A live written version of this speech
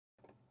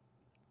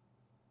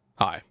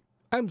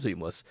I'm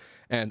Seamless,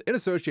 and in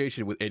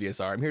association with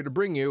ADSR, I'm here to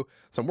bring you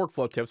some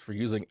workflow tips for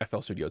using FL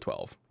Studio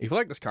 12. If you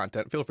like this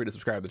content, feel free to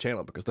subscribe to the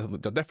channel because there'll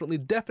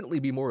definitely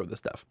be more of this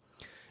stuff.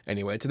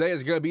 Anyway, today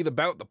is going to be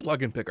about the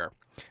plugin picker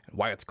and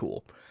why it's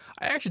cool.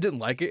 I actually didn't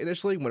like it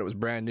initially when it was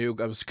brand new,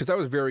 because I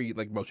was very,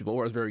 like most people,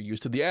 I was very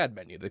used to the add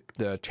menu,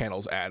 the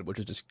channels add, which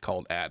is just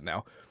called add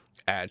now.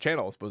 Add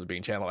channel as opposed to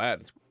being channel add.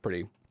 It's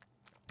pretty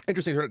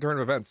interesting turn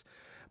of events.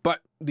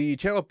 But the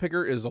channel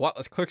picker is a lot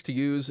less clicks to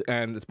use,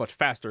 and it's much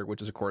faster,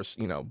 which is, of course,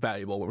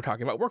 valuable when we're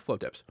talking about workflow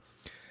tips.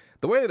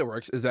 The way that it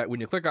works is that when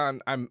you click on,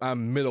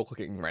 I'm middle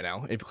clicking right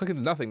now. If you click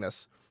into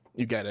nothingness,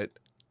 you get it.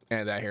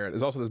 And that here,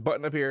 there's also this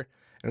button up here,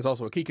 and there's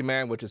also a key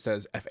command, which it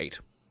says F8.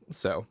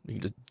 So you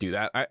can just do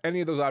that, any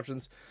of those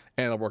options,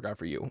 and it'll work out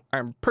for you.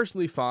 I'm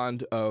personally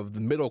fond of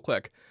the middle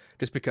click,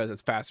 just because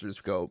it's faster.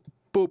 Just go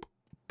boop,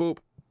 boop,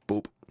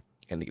 boop,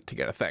 and to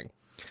get a thing.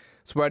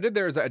 So what I did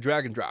there is I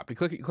drag and drop. You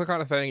click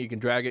on a thing, you can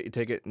drag it, you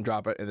take it and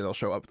drop it, and then it'll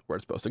show up where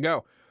it's supposed to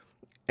go.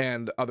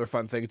 And other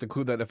fun things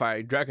include that if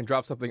I drag and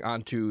drop something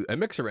onto a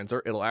mixer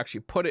insert, it'll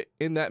actually put it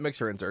in that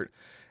mixer insert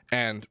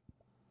and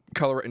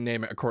color it and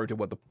name it according to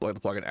what the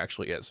plugin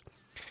actually is.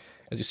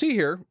 As you see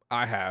here,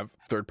 I have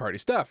third-party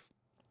stuff,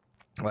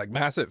 like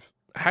Massive.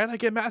 How did I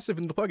get Massive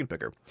in the plugin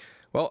picker?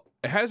 Well,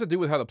 it has to do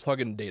with how the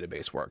plugin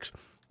database works.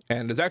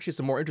 And there's actually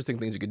some more interesting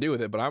things you can do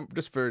with it, but I'm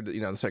just for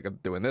the sake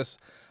of doing this,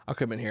 I'll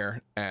come in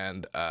here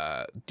and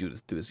do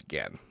this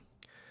again.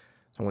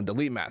 So I'm going to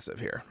delete Massive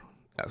here.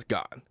 That's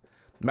gone.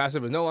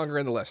 Massive is no longer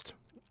in the list.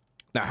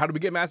 Now, how do we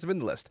get Massive in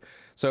the list?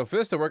 So for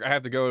this to work, I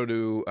have to go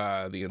to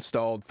the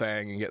installed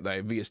thing and get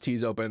my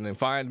VSTs open and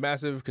find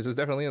Massive, because it's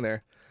definitely in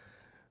there.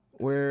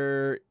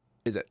 Where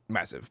is it?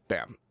 Massive.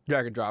 Bam.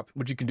 Drag and drop,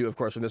 which you can do, of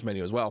course, from this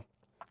menu as well.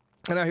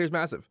 And now here's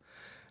Massive.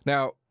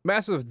 Now,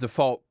 Massive's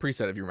default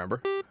preset, if you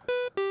remember,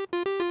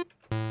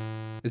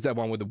 is that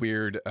one with the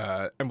weird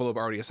envelope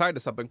already assigned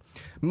to something.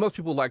 Most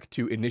people like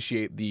to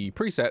initiate the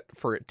preset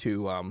for it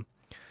to,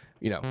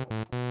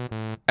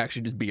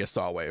 actually just be a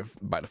saw wave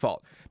by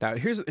default. Now,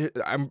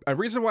 a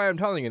reason why I'm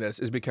telling you this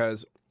is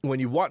because when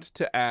you want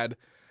to add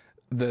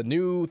the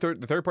new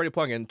third-party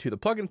plugin to the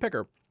plugin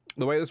picker,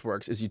 the way this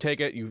works is you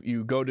take it,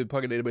 you go to the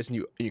plugin database,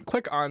 and you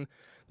click on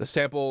the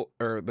sample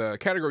or the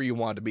category you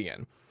want to be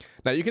in.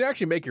 Now, you can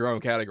actually make your own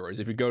categories.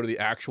 If you go to the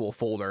actual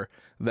folder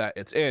that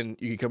it's in,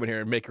 you can come in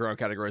here and make your own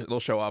categories. It'll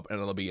show up and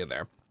it'll be in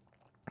there.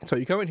 So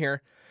you come in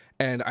here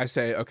and I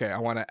say, okay, I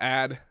want to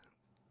add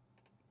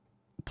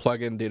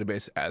plugin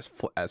database as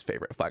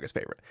favorite, flag as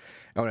favorite.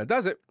 And when it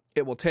does it,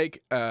 it will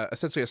take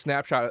essentially a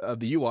snapshot of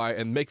the UI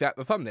and make that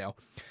the thumbnail.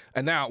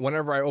 And now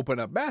whenever I open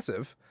up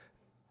Massive,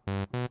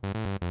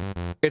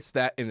 it's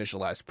that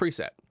initialized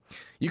preset.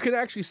 You can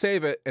actually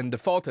save it and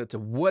default it to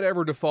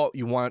whatever default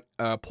you want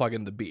a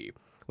plugin to be,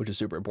 which is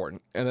super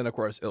important. And then, of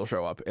course, it'll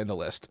show up in the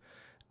list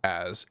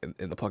as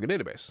in the plugin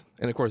database.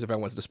 And, of course, if I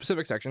went to the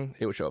specific section,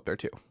 it would show up there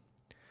too,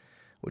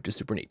 which is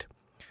super neat.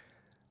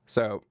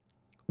 So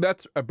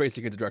that's a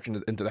basic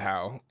introduction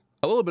into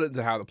a little bit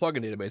into how the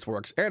plugin database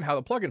works and how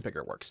the plugin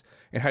picker works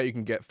and how you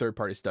can get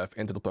third-party stuff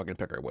into the plugin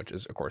picker, which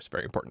is, of course,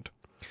 very important.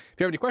 If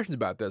you have any questions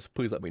about this,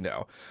 please let me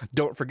know.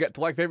 Don't forget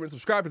to like, favorite, and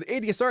subscribe to the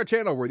ADSR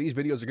channel where these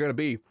videos are going to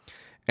be.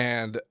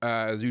 And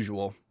as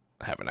usual,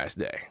 have a nice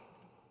day.